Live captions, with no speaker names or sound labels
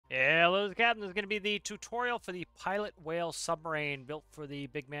Yeah, hello, Captain. This is going to be the tutorial for the pilot whale submarine built for the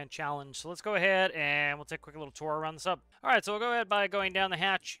Big Man Challenge. So let's go ahead and we'll take a quick little tour around the sub. All right, so we'll go ahead by going down the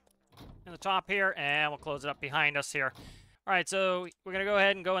hatch in the top here, and we'll close it up behind us here. All right, so we're going to go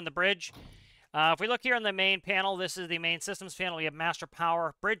ahead and go in the bridge. If we look here on the main panel, this is the main systems panel. We have master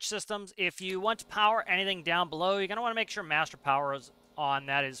power, bridge systems. If you want to power anything down below, you're going to want to make sure master power is on.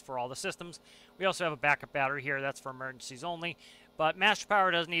 That is for all the systems. We also have a backup battery here. That's for emergencies only. But master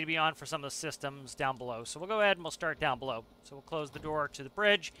power does need to be on for some of the systems down below. So we'll go ahead and we'll start down below. So we'll close the door to the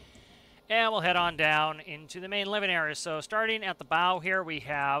bridge. And we'll head on down into the main living area. So starting at the bow here, we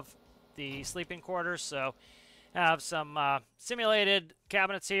have the sleeping quarters. So have some simulated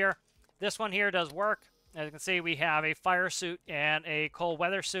cabinets here. This one here does work. As you can see, we have a fire suit and a cold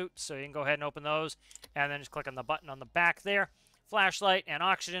weather suit. So you can go ahead and open those. And then just click on the button on the back there. Flashlight and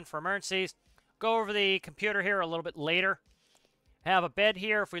oxygen for emergencies. Go over the computer here a little bit later. Have a bed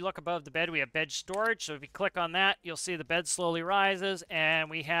here. If we look above the bed, we have bed storage. So if you click on that, you'll see the bed slowly rises, and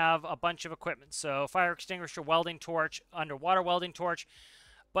we have a bunch of equipment. So fire extinguisher, welding torch, underwater welding torch,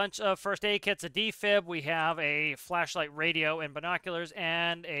 bunch of first aid kits, a defib. We have a flashlight, radio, and binoculars,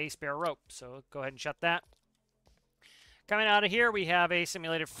 and a spare rope. So go ahead and shut that. Coming out of here, we have a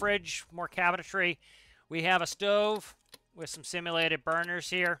simulated fridge, more cabinetry. We have a stove with some simulated burners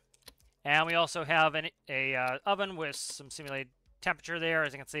here. And we also have an oven with some simulated temperature there.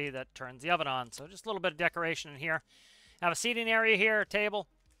 As you can see, that turns the oven on. So just a little bit of decoration in here. Have a seating area here, a table,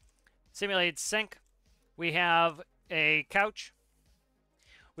 simulated sink. We have a couch.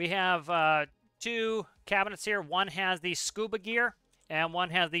 We have two cabinets here. One has the scuba gear, and one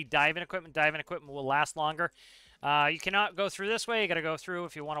has the diving equipment. Diving equipment will last longer. You cannot go through this way. You got to go through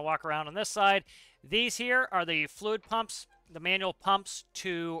if you want to walk around on this side. These here are the fluid pumps, the manual pumps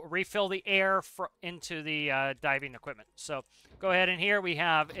to refill the air into the diving equipment. So go ahead, and here we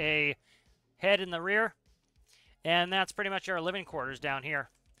have a head in the rear, and that's pretty much our living quarters down here.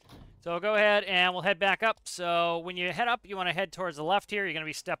 So we'll go ahead and we'll head back up. So when you head up, you want to head towards the left here. You're going to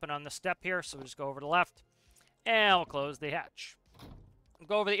be stepping on the step here, so we'll just go over to the left, and we'll close the hatch. We'll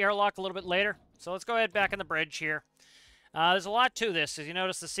go over the airlock a little bit later. So let's go ahead back in the bridge here. There's a lot to this. As you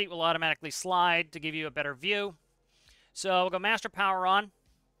notice, the seat will automatically slide to give you a better view. So we'll go master power on.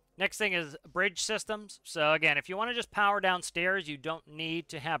 Next thing is bridge systems. So again, if you want to just power downstairs, you don't need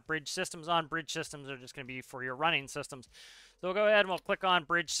to have bridge systems on. Bridge systems are just going to be for your running systems. So we'll go ahead and we'll click on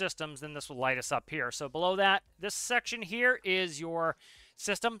bridge systems, then this will light us up here. So below that, this section here is your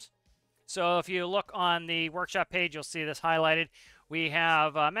systems. So if you look on the workshop page, you'll see this highlighted. We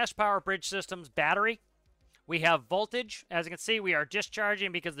have master power, bridge systems, battery. We have voltage. As you can see, we are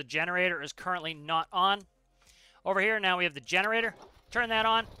discharging because the generator is currently not on. Over here, now we have the generator. Turn that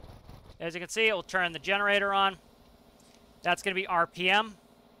on. As you can see, it will turn the generator on. That's going to be RPM,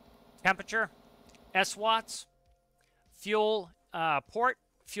 temperature, SWatts, fuel port,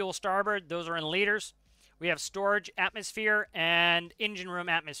 fuel starboard. Those are in liters. We have storage atmosphere and engine room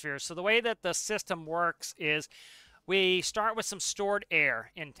atmosphere. So the way that the system works is we start with some stored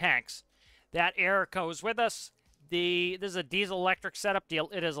air in tanks. That air goes with us. This is a diesel electric setup.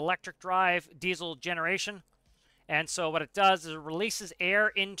 It is electric drive diesel generation. And so what it does is it releases air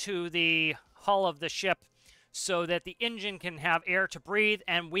into the hull of the ship so that the engine can have air to breathe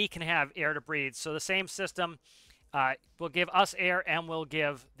and we can have air to breathe. So the same system will give us air and will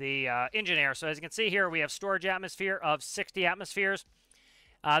give the engine air. So as you can see here, we have storage atmosphere of 60 atmospheres.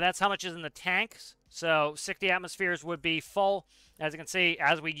 That's how much is in the tanks. So 60 atmospheres would be full. As you can see,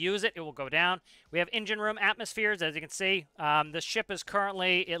 as we use it, it will go down. We have engine room atmospheres. As you can see, the ship is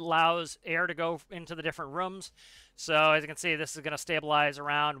currently, it allows air to go into the different rooms. So as you can see, this is going to stabilize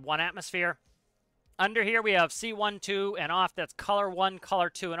around 1 atmosphere. Under here, we have C1, 2, and off. That's color 1, color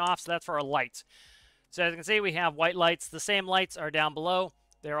 2, and off. So that's for our lights. So as you can see, we have white lights. The same lights are down below.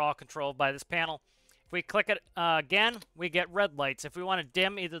 They're all controlled by this panel. If we click it again, we get red lights. If we want to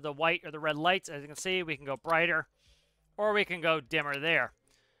dim either the white or the red lights, as you can see, we can go brighter or we can go dimmer there.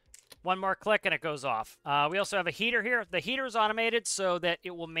 One more click and it goes off. We also have a heater here. The heater is automated so that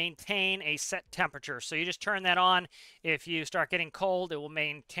it will maintain a set temperature. So you just turn that on. If you start getting cold, it will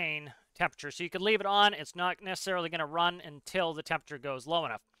maintain temperature. So you can leave it on. It's not necessarily going to run until the temperature goes low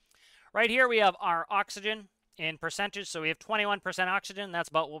enough. Right here we have our oxygen in percentage. So we have 21% oxygen. That's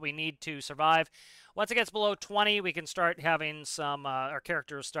about what we need to survive. Once it gets below 20, we can start having some, our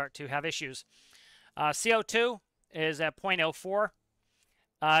characters start to have issues. CO2 is at 0.04.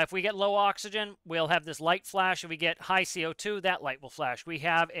 If we get low oxygen, we'll have this light flash. If we get high CO2, that light will flash. We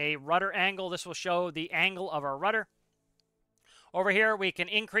have a rudder angle. This will show the angle of our rudder. Over here, we can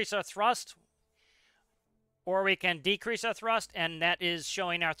increase our thrust. or we can decrease our thrust, and that is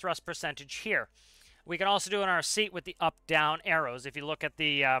showing our thrust percentage here. We can also do it on our seat with the up-down arrows. If you look at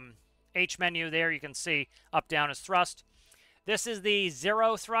the H menu there, you can see up-down is thrust. This is the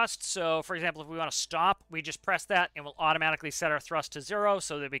 0 thrust, so for example, if we want to stop, we just press that and we'll automatically set our thrust to 0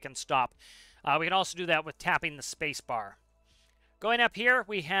 so that we can stop. We can also do that with tapping the space bar. Going up here,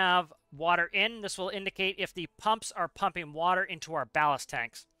 we have water in. This will indicate if the pumps are pumping water into our ballast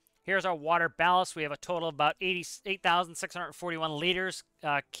tanks. Here's our water ballast. We have a total of about 8,641 liters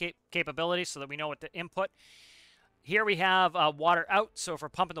capability so that we know what to input. Here we have water out, so if we're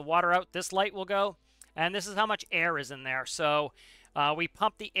pumping the water out, this light will go. And this is how much air is in there. So we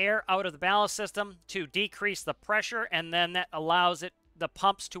pump the air out of the ballast system to decrease the pressure, and then that allows the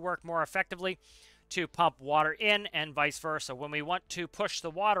pumps to work more effectively to pump water in and vice versa. When we want to push the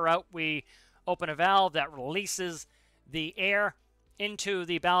water out, we open a valve that releases the air into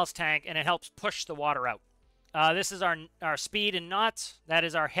the ballast tank, and it helps push the water out. This is our speed in knots. That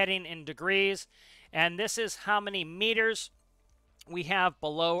is our heading in degrees. And this is how many meters we have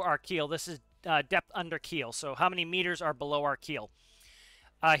below our keel. This is depth under keel, so how many meters are below our keel.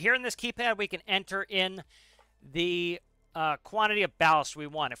 Here in this keypad, we can enter in the quantity of ballast we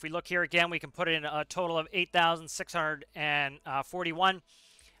want. If we look here again, we can put in a total of 8,641.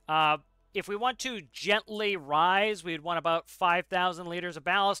 If we want to gently rise, we'd want about 5,000 liters of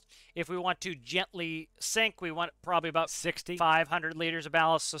ballast. If we want to gently sink, we want probably about 6,500 liters of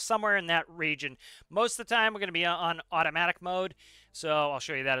ballast, so somewhere in that region. Most of the time, we're going to be on automatic mode, so I'll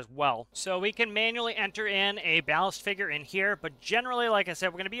show you that as well. So we can manually enter in a ballast figure in here, but generally, like I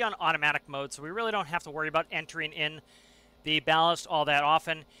said, we're going to be on automatic mode, so we really don't have to worry about entering in the ballast all that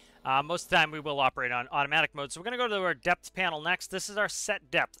often. Most of the time, we will operate on automatic mode. So we're going to go to our depth panel next. This is our set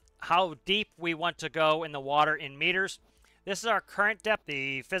depth, how deep we want to go in the water in meters. This is our current depth.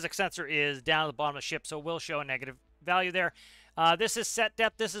 The physics sensor is down at the bottom of the ship, so we'll show a negative value there. This is set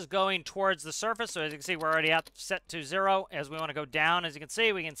depth. This is going towards the surface, so as you can see, we're already set to 0. As we want to go down, as you can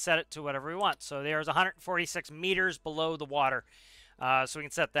see, we can set it to whatever we want. So there's 146 meters below the water, so we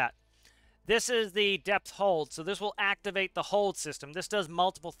can set that. This is the depth hold, so this will activate the hold system. This does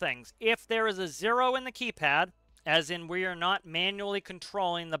multiple things. If there is a 0 in the keypad, as in we are not manually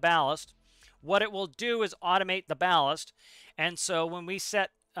controlling the ballast, what it will do is automate the ballast. And so when we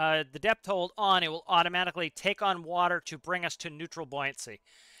set the depth hold on, it will automatically take on water to bring us to neutral buoyancy.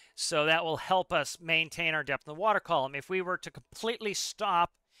 So that will help us maintain our depth in the water column. If we were to completely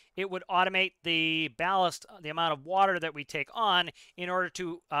stop, it would automate the ballast, the amount of water that we take on in order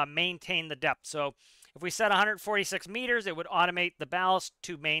to maintain the depth. So if we set 146 meters, it would automate the ballast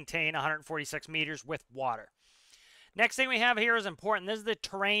to maintain 146 meters with water. Next thing we have here is important. This is the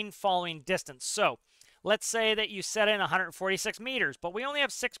terrain following distance. So let's say that you set in 146 meters, but we only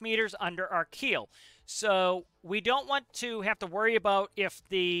have 6 meters under our keel. So we don't want to have to worry about if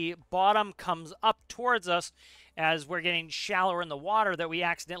the bottom comes up towards us as we're getting shallower in the water that we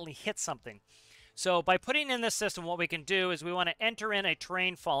accidentally hit something. So by putting in this system, what we can do is we want to enter in a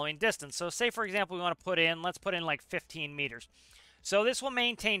terrain following distance. So say, for example, we want to let's put in like 15 meters. So this will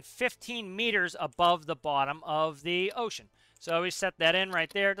maintain 15 meters above the bottom of the ocean. So we set that in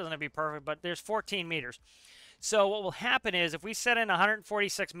right there. It doesn't have to be perfect, but there's 14 meters. So what will happen is if we set in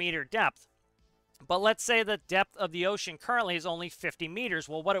 146 meter depth, but let's say the depth of the ocean currently is only 50 meters.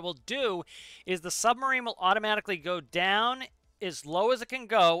 Well, what it will do is the submarine will automatically go down as low as it can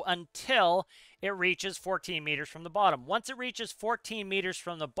go until it reaches 14 meters from the bottom. Once it reaches 14 meters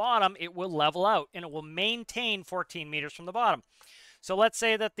from the bottom, it will level out, and it will maintain 14 meters from the bottom. So let's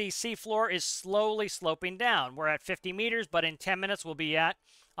say that the seafloor is slowly sloping down. We're at 50 meters, but in 10 minutes we'll be at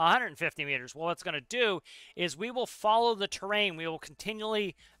 150 meters. Well, what it's going to do is we will follow the terrain. We will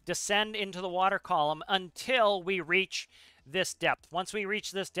continually descend into the water column until we reach this depth. Once we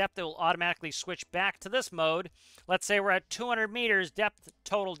reach this depth, it will automatically switch back to this mode. Let's say we're at 200 meters depth,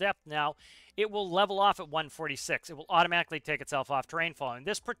 total depth now. It will level off at 146. It will automatically take itself off terrain following.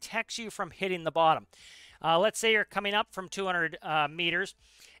 This protects you from hitting the bottom. Let's say you're coming up from 200 meters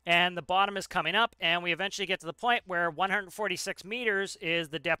and the bottom is coming up, and we eventually get to the point where 146 meters is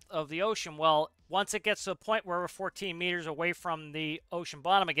the depth of the ocean. Well, once it gets to a point where we're 14 meters away from the ocean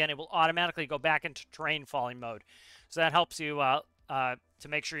bottom again, it will automatically go back into terrain following mode. So that helps you to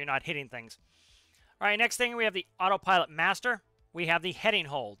make sure you're not hitting things. All right, next thing we have the autopilot master. We have the heading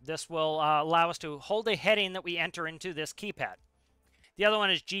hold. This will allow us to hold a heading that we enter into this keypad. The other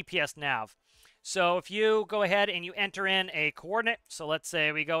one is GPS nav. So if you go ahead and you enter in a coordinate, so let's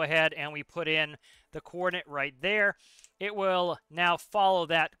say we go ahead and we put in the coordinate right there, it will now follow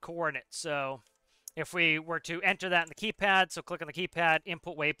that coordinate. So if we were to enter that in the keypad, so click on the keypad,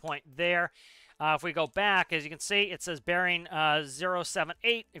 input waypoint there, If we go back, as you can see, it says bearing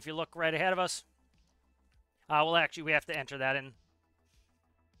 078. If you look right ahead of us, well, actually, we have to enter that in.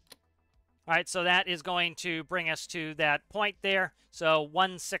 All right, so that is going to bring us to that point there. So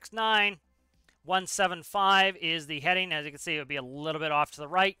 169, 175 is the heading. As you can see, it would be a little bit off to the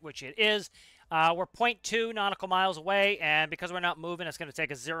right, which it is. We're 0.2 nautical miles away, and because we're not moving, it's going to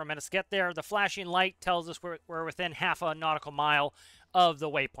take us 0 minutes to get there. The flashing light tells us we're within half a nautical mile of the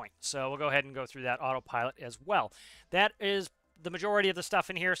waypoint. So we'll go ahead and go through that autopilot as well. That is the majority of the stuff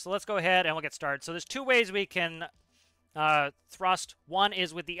in here, so let's go ahead and we'll get started. So there's two ways we can thrust. One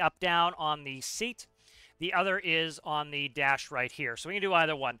is with the up-down on the seat. The other is on the dash right here. So we can do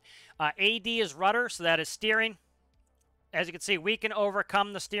either one. AD is rudder, so that is steering. As you can see, we can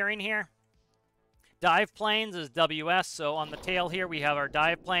overcome the steering here. Dive planes is WS, so on the tail here we have our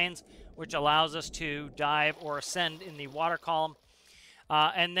dive planes, which allows us to dive or ascend in the water column.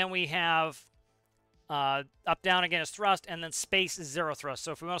 And then we have up, down again is thrust, and then space is 0 thrust.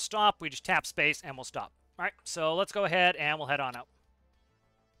 So if we want to stop, we just tap space and we'll stop. All right, so let's go ahead and we'll head on out.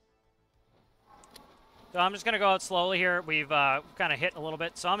 So I'm just going to go out slowly here. We've kind of hit a little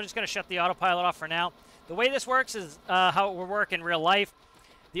bit, so I'm just going to shut the autopilot off for now. The way this works is how it will work in real life.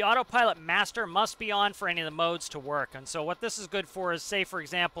 The autopilot master must be on for any of the modes to work. And so what this is good for is, say, for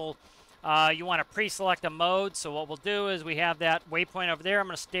example, you want to pre-select a mode. So what we'll do is we have that waypoint over there. I'm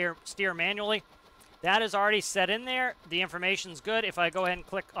going to steer manually. That is already set in there. The information's good. If I go ahead and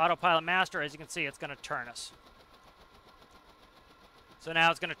click autopilot master, as you can see, it's going to turn us. So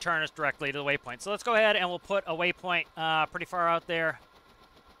now it's going to turn us directly to the waypoint. So let's go ahead and we'll put a waypoint pretty far out there.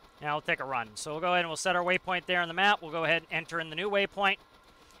 Now we'll take a run. So we'll go ahead and we'll set our waypoint there on the map. We'll go ahead and enter in the new waypoint.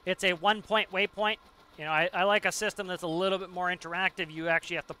 It's a one-point waypoint. You know, I like a system that's a little bit more interactive. You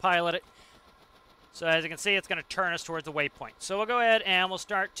actually have to pilot it. So as you can see, it's going to turn us towards the waypoint. So we'll go ahead and we'll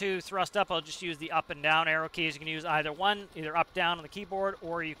start to thrust up. I'll just use the up and down arrow keys. You can use either one, either up, down on the keyboard,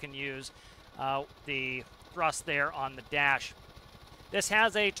 or you can use the thrust there on the dash. This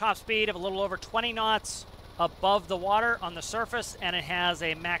has a top speed of a little over 20 knots above the water on the surface, and it has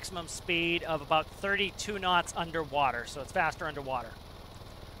a maximum speed of about 32 knots underwater. So it's faster underwater.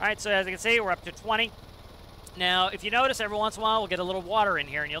 All right, so as you can see, we're up to 20. Now, if you notice, every once in a while, we'll get a little water in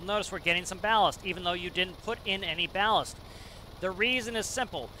here, and you'll notice we're getting some ballast, even though you didn't put in any ballast. The reason is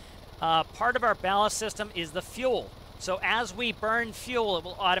simple. Part of our ballast system is the fuel. So as we burn fuel, it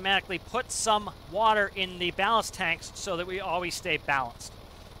will automatically put some water in the ballast tanks so that we always stay balanced.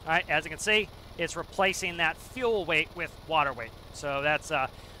 All right, as you can see, it's replacing that fuel weight with water weight. So that's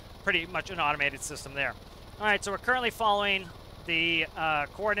pretty much an automated system there. All right, so we're currently following the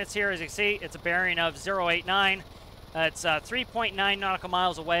coordinates here. As you can see, it's a bearing of 089. It's 3.9 nautical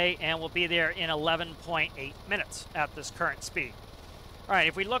miles away, and we'll be there in 11.8 minutes at this current speed. All right,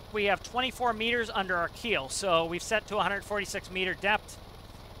 if we look, we have 24 meters under our keel, so we've set to 146 meter depth.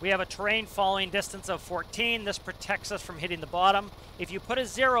 We have a terrain following distance of 14. This protects us from hitting the bottom. If you put a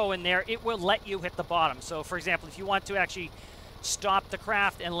 0 in there, it will let you hit the bottom. So, for example, if you want to actually stop the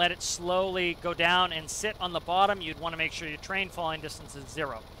craft and let it slowly go down and sit on the bottom, you'd want to make sure your terrain falling distance is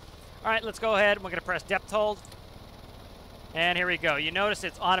 0. All right, let's go ahead. We're going to press depth hold. And here we go. You notice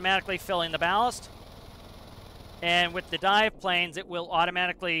it's automatically filling the ballast. And with the dive planes, it will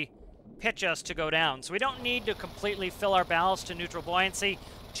automatically pitch us to go down. So we don't need to completely fill our ballast to neutral buoyancy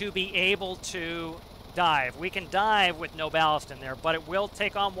to be able to dive. We can dive with no ballast in there, but it will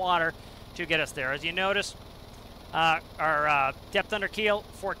take on water to get us there. As you notice, our depth under keel,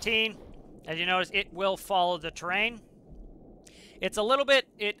 14. As you notice, it will follow the terrain. It's a little bit,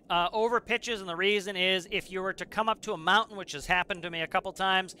 it over pitches, and the reason is if you were to come up to a mountain, which has happened to me a couple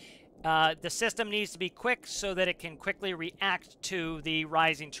times, the system needs to be quick so that it can quickly react to the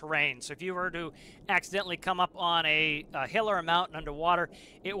rising terrain. So if you were to accidentally come up on a hill or a mountain underwater,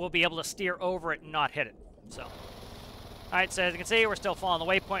 it will be able to steer over it and not hit it. So. All right, so as you can see, we're still following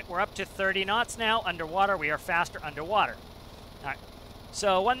the waypoint. We're up to 30 knots now underwater. We are faster underwater. All right,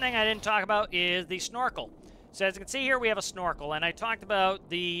 so one thing I didn't talk about is the snorkel. So as you can see here, we have a snorkel, and I talked about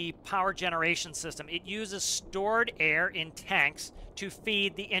the power generation system. It uses stored air in tanks to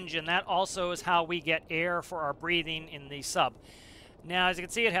feed the engine. That also is how we get air for our breathing in the sub. Now, as you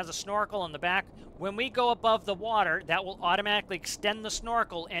can see, it has a snorkel in the back. When we go above the water, that will automatically extend the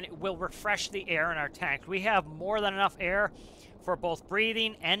snorkel, and it will refresh the air in our tank. We have more than enough air for both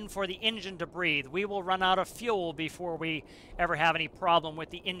breathing and for the engine to breathe. We will run out of fuel before we ever have any problem with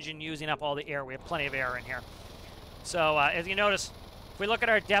the engine using up all the air. We have plenty of air in here. So, as you notice, if we look at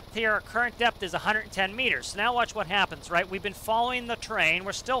our depth here, our current depth is 110 meters. So now watch what happens, right? We've been following the terrain.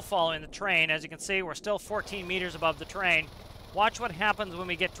 We're still following the terrain. As you can see, we're still 14 meters above the terrain. Watch what happens when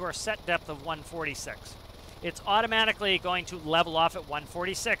we get to our set depth of 146. It's automatically going to level off at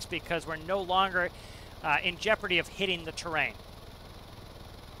 146 because we're no longer in jeopardy of hitting the terrain.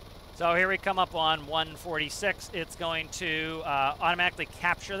 So here we come up on 146. It's going to automatically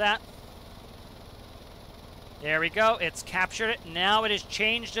capture that. There we go. It's captured it. Now it has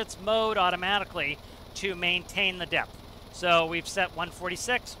changed its mode automatically to maintain the depth. So we've set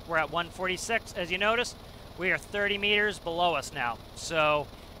 146. We're at 146. As you notice, we are 30 meters below us now. So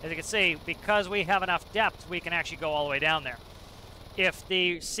as you can see, because we have enough depth, we can actually go all the way down there. If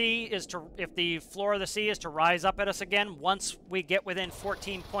the floor of the sea is to rise up at us again, once we get within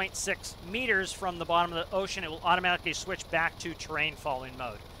 14.6 meters from the bottom of the ocean, it will automatically switch back to terrain following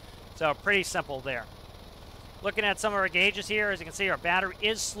mode. So pretty simple there. Looking at some of our gauges here, as you can see, our battery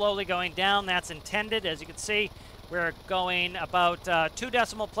is slowly going down. That's intended. As you can see, we're going about 2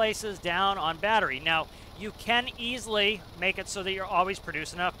 decimal places down on battery. Now, you can easily make it so that you're always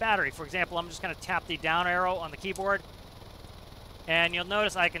producing enough battery. For example, I'm just going to tap the down arrow on the keyboard, and you'll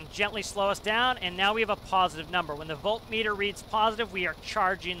notice I can gently slow us down, and now we have a positive number. When the voltmeter reads positive, we are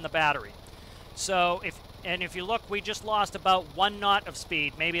charging the battery. So, if you look, we just lost about 1 knot of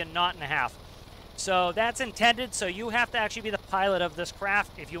speed, maybe a knot and a half. So that's intended, so you have to actually be the pilot of this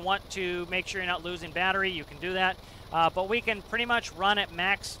craft. If you want to make sure you're not losing battery, you can do that. But we can pretty much run at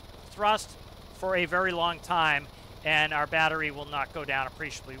max thrust for a very long time, and our battery will not go down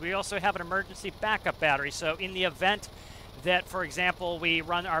appreciably. We also have an emergency backup battery, so in the event that, for example, we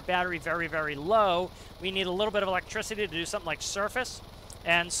run our battery very, very low, we need a little bit of electricity to do something like surface,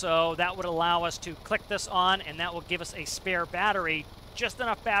 and so that would allow us to click this on, and that will give us a spare battery, just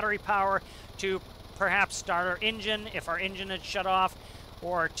enough battery power to perhaps start our engine if our engine is shut off,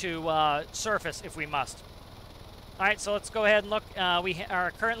 or to surface if we must. All right, so let's go ahead and look. We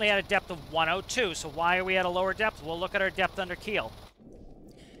are currently at a depth of 102. So why are we at a lower depth? We'll look at our depth under keel.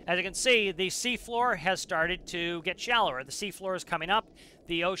 As you can see, the seafloor has started to get shallower. The seafloor is coming up.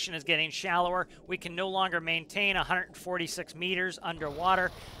 The ocean is getting shallower. We can no longer maintain 146 meters underwater.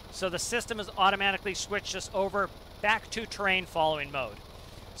 So the system has automatically switched us over back to terrain following mode.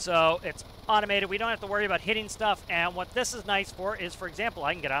 So it's automated. We don't have to worry about hitting stuff. And what this is nice for is, for example,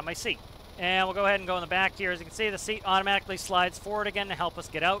 I can get out of my seat. And we'll go ahead and go in the back here. As you can see, the seat automatically slides forward again to help us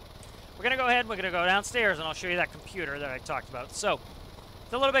get out. We're going to go ahead and we're going to go downstairs, and I'll show you that computer that I talked about. So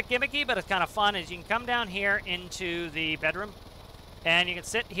it's a little bit gimmicky, but it's kind of fun. As you can come down here into the bedroom, and you can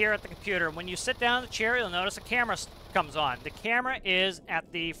sit here at the computer. When you sit down in the chair, you'll notice a camera comes on. The camera is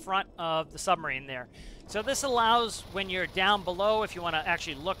at the front of the submarine there. So this allows, when you're down below, if you want to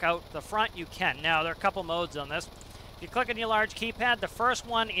actually look out the front, you can. Now, there are a couple modes on this. If you click on your large keypad, the first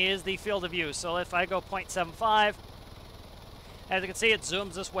one is the field of view. So if I go 0.75, as you can see, it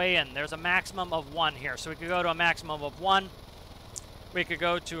zooms this way in. There's a maximum of 1 here. So we could go to a maximum of 1. We could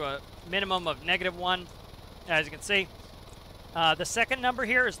go to a minimum of -1, as you can see. The second number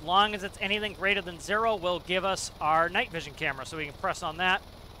here, as long as it's anything greater than 0, will give us our night vision camera. So we can press on that.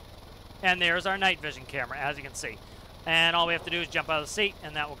 And there's our night vision camera, as you can see. And all we have to do is jump out of the seat,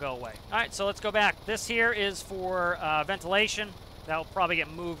 and that will go away. All right, so let's go back. This here is for ventilation. That will probably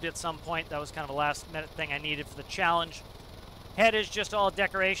get moved at some point. That was kind of a last-minute thing I needed for the challenge. Head is just all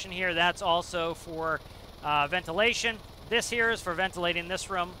decoration here. That's also for ventilation. This here is for ventilating this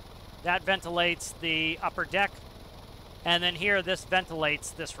room. That ventilates the upper deck. And then here, this ventilates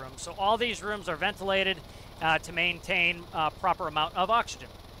this room. So all these rooms are ventilated to maintain a proper amount of oxygen.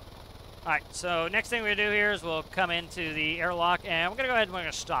 All right, so next thing we're going to do here is we'll come into the airlock, and we're going to go ahead and we're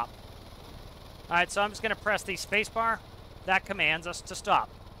going to stop. All right, so I'm just going to press the space bar. That commands us to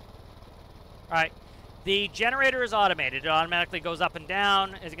stop. All right, the generator is automated. It automatically goes up and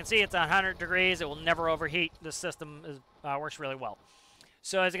down. As you can see, it's 100 degrees. It will never overheat. This system works really well.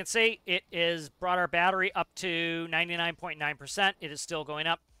 So as you can see, it is brought our battery up to 99.9%. It is still going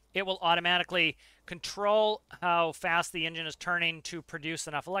up. It will automatically control how fast the engine is turning to produce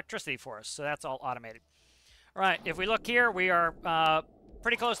enough electricity for us. So that's all automated. All right, if we look here, we are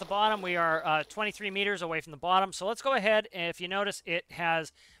pretty close to the bottom. We are 23 meters away from the bottom. So let's go ahead. If you notice, it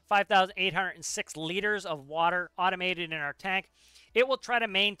has 5,806 liters of water automated in our tank. It will try to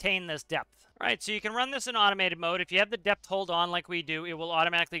maintain this depth. All right, so you can run this in automated mode. If you have the depth hold on like we do, it will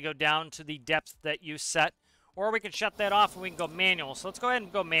automatically go down to the depth that you set. Or we can shut that off and we can go manual. So let's go ahead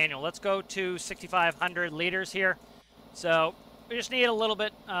and go manual. Let's go to 6,500 liters here. So we just need a little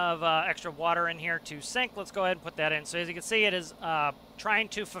bit of extra water in here to sink. Let's go ahead and put that in. So as you can see, it is trying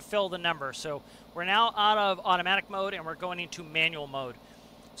to fulfill the number. So we're now out of automatic mode and we're going into manual mode.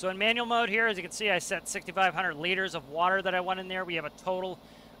 So in manual mode here, as you can see, I set 6,500 liters of water that I want in there. We have a total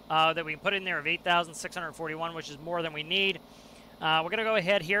that we can put in there of 8,641, which is more than we need. We're going to go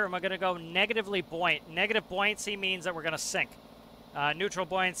ahead here, and we're going to go negatively buoyant. Negative buoyancy means that we're going to sink. Neutral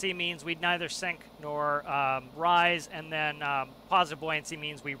buoyancy means we'd neither sink nor rise, and then positive buoyancy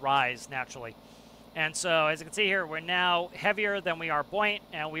means we rise naturally. And so, as you can see here, we're now heavier than we are buoyant,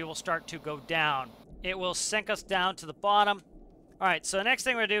 and we will start to go down. It will sink us down to the bottom. All right, so the next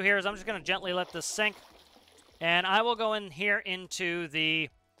thing we're going to do here is I'm just going to gently let this sink, and I will go in here into the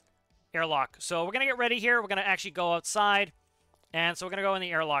airlock. So we're going to get ready here. We're going to actually go outside, and so we're going to go in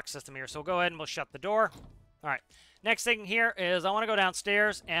the airlock system here. So we'll go ahead and we'll shut the door. All right, next thing here is I want to go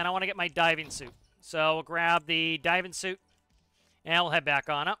downstairs, and I want to get my diving suit. So we'll grab the diving suit, and we'll head back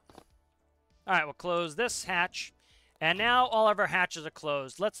on up. All right, we'll close this hatch, and now all of our hatches are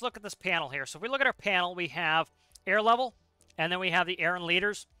closed. Let's look at this panel here. So if we look at our panel, we have air level, and then we have the air and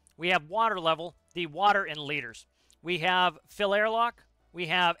leaders. We have water level, the water and leaders. We have fill airlock. We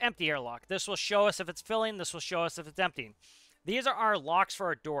have empty airlock. This will show us if it's filling. This will show us if it's emptying. These are our locks for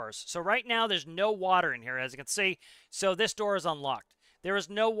our doors. So right now, there's no water in here, as you can see. So this door is unlocked. There is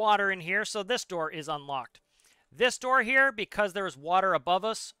no water in here, so this door is unlocked. This door here, because there is water above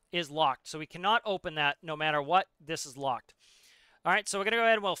us, is locked. So we cannot open that no matter what. This is locked. All right, so we're going to go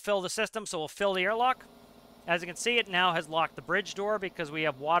ahead and we'll fill the system. So we'll fill the airlock. As you can see, it now has locked the bridge door because we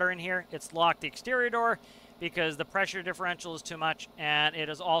have water in here. It's locked the exterior door because the pressure differential is too much. And it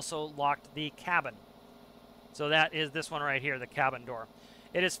has also locked the cabin. So that is this one right here, the cabin door.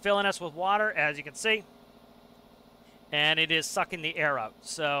 It is filling us with water, as you can see. And it is sucking the air out.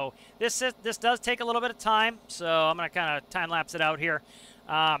 So this does take a little bit of time. So I'm going to kind of time-lapse it out here.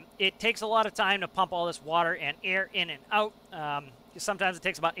 It takes a lot of time to pump all this water and air in and out. Sometimes it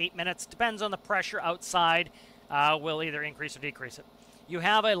takes about 8 minutes. Depends on the pressure outside. We'll either increase or decrease it. You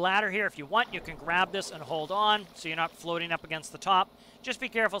have a ladder here. If you want, you can grab this and hold on so you're not floating up against the top. Just be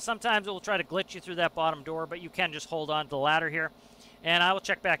careful. Sometimes it will try to glitch you through that bottom door, but you can just hold on to the ladder here. And I will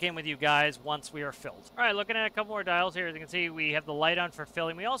check back in with you guys once we are filled. All right, looking at a couple more dials here. As you can see, we have the light on for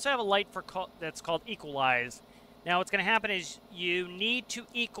filling. We also have a light for that's called equalize. Now, what's going to happen is you need to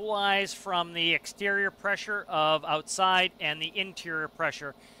equalize from the exterior pressure of outside and the interior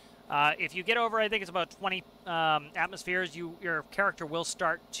pressure. If you get over, I think it's about 20 atmospheres, your character will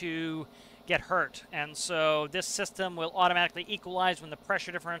start to get hurt. And so this system will automatically equalize when the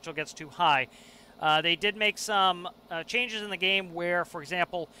pressure differential gets too high. They did make some changes in the game where, for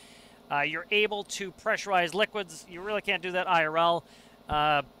example, you're able to pressurize liquids. You really can't do that IRL,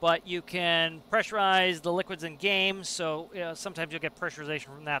 but you can pressurize the liquids in game. So sometimes you'll get pressurization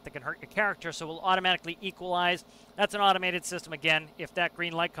from that can hurt your character. So it will automatically equalize. That's an automated system. Again, if that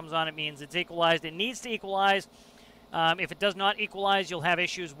green light comes on, it means it's equalized. It needs to equalize. If it does not equalize, you'll have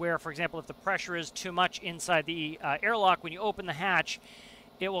issues where, for example, if the pressure is too much inside the airlock, when you open the hatch,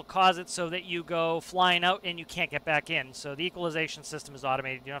 it will cause it so that you go flying out and you can't get back in. So the equalization system is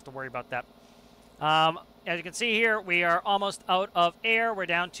automated. You don't have to worry about that. As you can see here, we are almost out of air. We're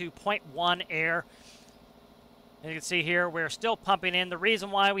down to 0.1 air. As you can see here, we're still pumping in. The reason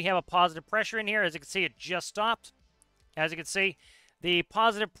why we have a positive pressure in here, as you can see, it just stopped. As you can see, the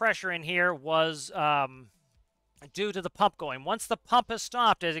positive pressure in here was due to the pump going. Once the pump has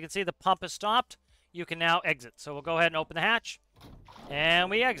stopped, as you can see, the pump has stopped, you can now exit. So we'll go ahead and open the hatch. And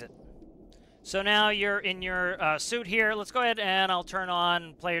we exit. So now you're in your suit here. Let's go ahead and I'll turn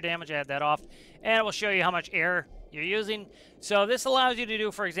on player damage. I had that off. And it will show you how much air you're using. So this allows you to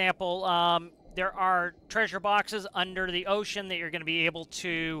do, for example, there are treasure boxes under the ocean that you're going to be able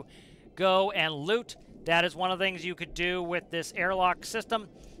to go and loot. That is one of the things you could do with this airlock system.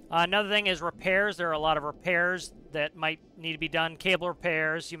 Another thing is repairs. There are a lot of repairs that might need to be done. Cable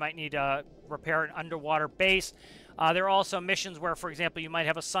repairs. You might need to repair an underwater base. There are also missions where, for example, you might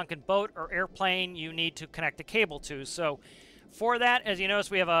have a sunken boat or airplane you need to connect a cable to. So for that, as you notice,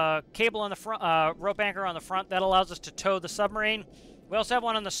 we have a cable on the front, rope anchor on the front. That allows us to tow the submarine. We also have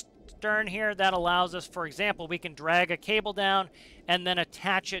one on the stern here that allows us, for example, we can drag a cable down and then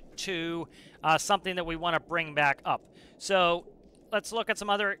attach it to something that we want to bring back up. So let's look at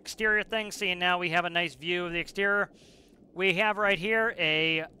some other exterior things. Seeing now we have a nice view of the exterior. We have right here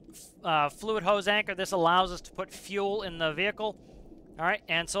a fluid hose anchor. This allows us to put fuel in the vehicle. All right,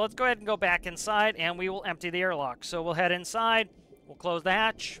 and so let's go ahead and go back inside, and we will empty the airlock. So we'll head inside. We'll close the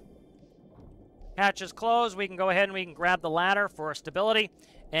hatch. Hatch is closed. We can go ahead and we can grab the ladder for stability,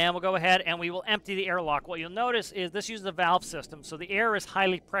 and we'll go ahead and we will empty the airlock. What you'll notice is this uses a valve system, so the air is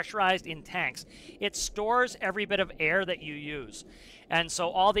highly pressurized in tanks. It stores every bit of air that you use. And so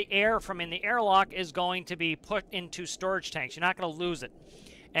all the air from in the airlock is going to be put into storage tanks. You're not going to lose it.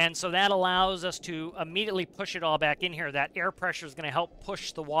 And so that allows us to immediately push it all back in here. That air pressure is going to help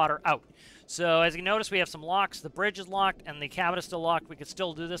push the water out. So as you notice, we have some locks. The bridge is locked and the cabin is still locked. We could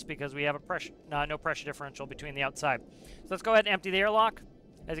still do this because we have a no pressure differential between the outside. So let's go ahead and empty the airlock.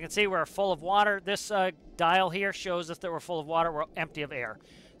 As you can see, we're full of water. This dial here shows us that we're full of water. We're empty of air.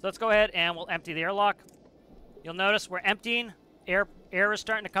 So let's go ahead and we'll empty the airlock. You'll notice we're emptying. Air is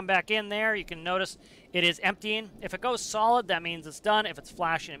starting to come back in there. You can notice it is emptying. If it goes solid, that means it's done. If it's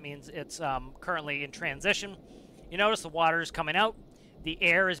flashing, it means it's currently in transition. You notice the water is coming out. The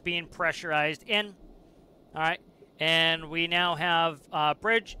air is being pressurized in. All right. And we now have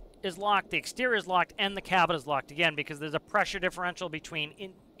bridge is locked, the exterior is locked, and the cabin is locked again because there's a pressure differential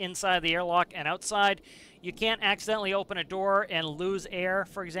between inside the airlock and outside. You can't accidentally open a door and lose air,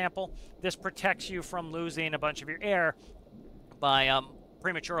 for example. This protects you from losing a bunch of your air by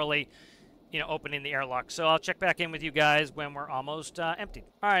prematurely, opening the airlock. So I'll check back in with you guys when we're almost emptied.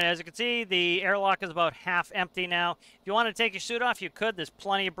 All right, as you can see, the airlock is about half empty now. If you want to take your suit off, you could. There's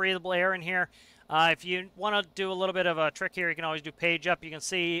plenty of breathable air in here. If you want to do a little bit of a trick here, you can always do page up. You can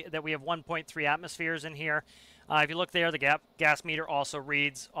see that we have 1.3 atmospheres in here. If you look there, the gas meter also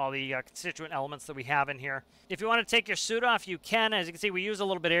reads all the constituent elements that we have in here. If you want to take your suit off, you can. As you can see, we use a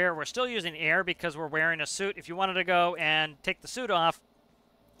little bit of air. We're still using air because we're wearing a suit. If you wanted to go and take the suit off,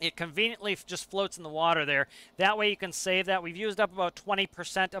 it conveniently just floats in the water there. That way you can save that. We've used up about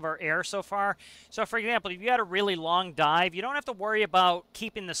 20% of our air so far. So for example, if you had a really long dive, you don't have to worry about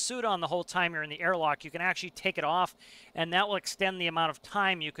keeping the suit on the whole time you're in the airlock. You can actually take it off, and that will extend the amount of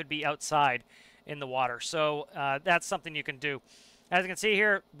time you could be outside in the water. So that's something you can do. As you can see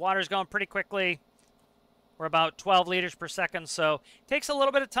here, water's going pretty quickly. We're about 12 liters per second, so it takes a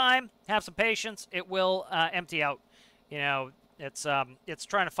little bit of time. Have some patience. It will empty out. It's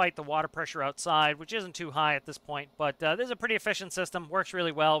trying to fight the water pressure outside, which isn't too high at this point, but this is a pretty efficient system. Works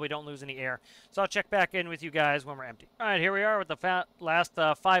really well. We don't lose any air. So I'll check back in with you guys when we're empty. All right, here we are with the last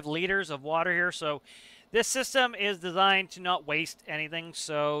 5 liters of water here. So this system is designed to not waste anything,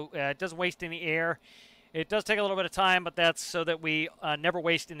 so it doesn't waste any air. It does take a little bit of time, but that's so that we never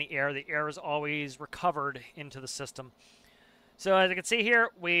waste any air. The air is always recovered into the system. So as you can see here,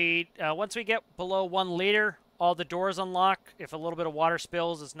 once we get below 1 liter, all the doors unlock. If a little bit of water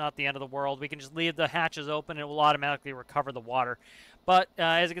spills, it's not the end of the world. We can just leave the hatches open, and it will automatically recover the water. But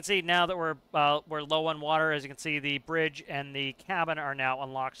as you can see, now that we're low on water, as you can see, the bridge and the cabin are now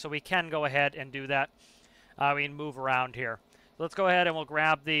unlocked. So we can go ahead and do that. We can move around here. So let's go ahead and we'll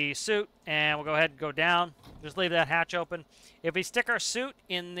grab the suit, and we'll go ahead and go down. Just leave that hatch open. If we stick our suit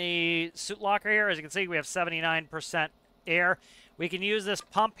in the suit locker here, as you can see, we have 79% air. We can use this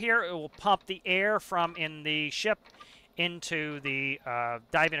pump here. It will pump the air from in the ship into the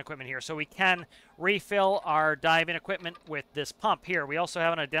diving equipment here. So we can refill our diving equipment with this pump here. We also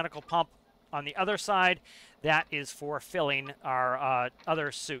have an identical pump on the other side that is for filling our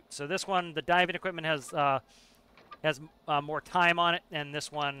other suit. So this one, the diving equipment has more time on it, and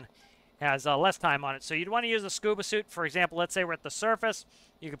this one has less time on it. So you'd want to use the scuba suit. For example, let's say we're at the surface.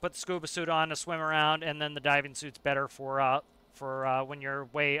 You can put the scuba suit on to swim around, and then the diving suit's better for when you're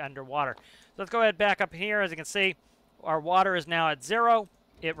way underwater. So let's go ahead back up here. As you can see, our water is now at 0.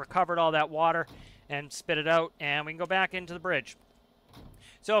 It recovered all that water and spit it out, and we can go back into the bridge.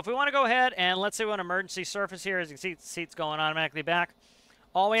 So if we want to go ahead and let's say we want emergency surface here, as you can see, the seat's going automatically back.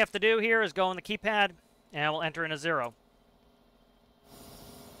 All we have to do here is go on the keypad, and we'll enter in a 0.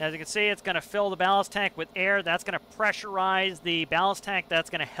 As you can see, it's going to fill the ballast tank with air. That's going to pressurize the ballast tank.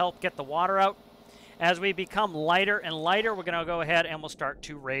 That's going to help get the water out. As we become lighter and lighter, we're going to go ahead and we'll start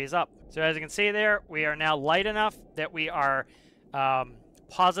to raise up. So as you can see there, we are now light enough that we are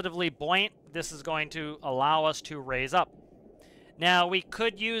positively buoyant. This is going to allow us to raise up. Now, we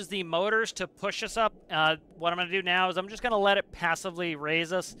could use the motors to push us up. What I'm going to do now is I'm just going to let it passively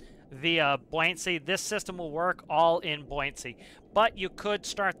raise us via buoyancy. This system will work all in buoyancy. But you could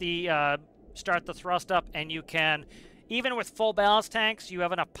start the thrust up, and you can, even with full ballast tanks, you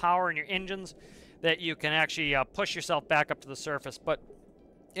have enough power in your engines that you can actually push yourself back up to the surface. But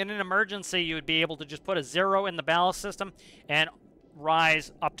in an emergency, you would be able to just put a 0 in the ballast system and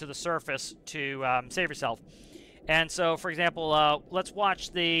rise up to the surface to save yourself. And so, for example, let's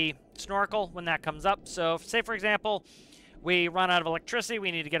watch the snorkel when that comes up. So, say, for example, we run out of electricity,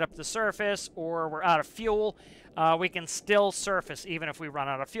 we need to get up to the surface, or we're out of fuel, we can still surface even if we run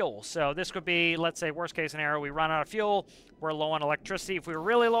out of fuel. So this could be, let's say, worst case scenario, we run out of fuel, we're low on electricity. If we were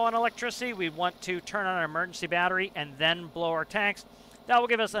really low on electricity, we want to turn on an emergency battery and then blow our tanks. That will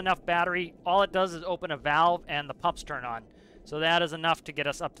give us enough battery. All it does is open a valve and the pumps turn on. So that is enough to get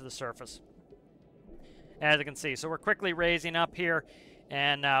us up to the surface, as you can see. So we're quickly raising up here.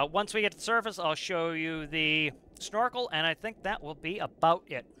 And once we get to the surface, I'll show you the snorkel, and I think that will be about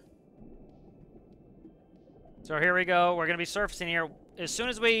it. So here we go. We're going to be surfacing here. As soon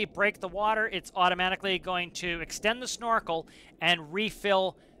as we break the water, it's automatically going to extend the snorkel and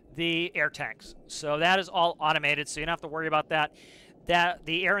refill the air tanks. So that is all automated, so you don't have to worry about that.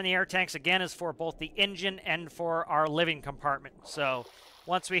 The air in the air tanks, again, is for both the engine and for our living compartment. So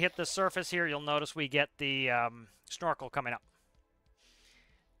once we hit the surface here, you'll notice we get the snorkel coming up.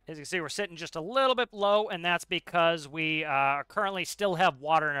 As you can see, we're sitting just a little bit low, and that's because we currently still have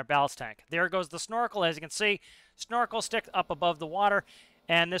water in our ballast tank. There goes the snorkel. As you can see, snorkel sticks up above the water,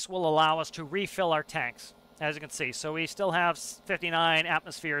 and this will allow us to refill our tanks, as you can see. So we still have 59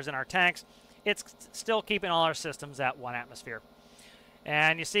 atmospheres in our tanks. It's still keeping all our systems at 1 atmosphere.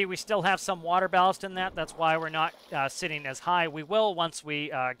 And you see we still have some water ballast in that. That's why we're not sitting as high. We will once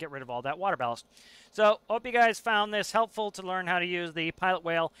we get rid of all that water ballast. So hope you guys found this helpful to learn how to use the pilot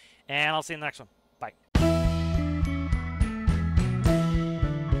whale, and I'll see you in the next one.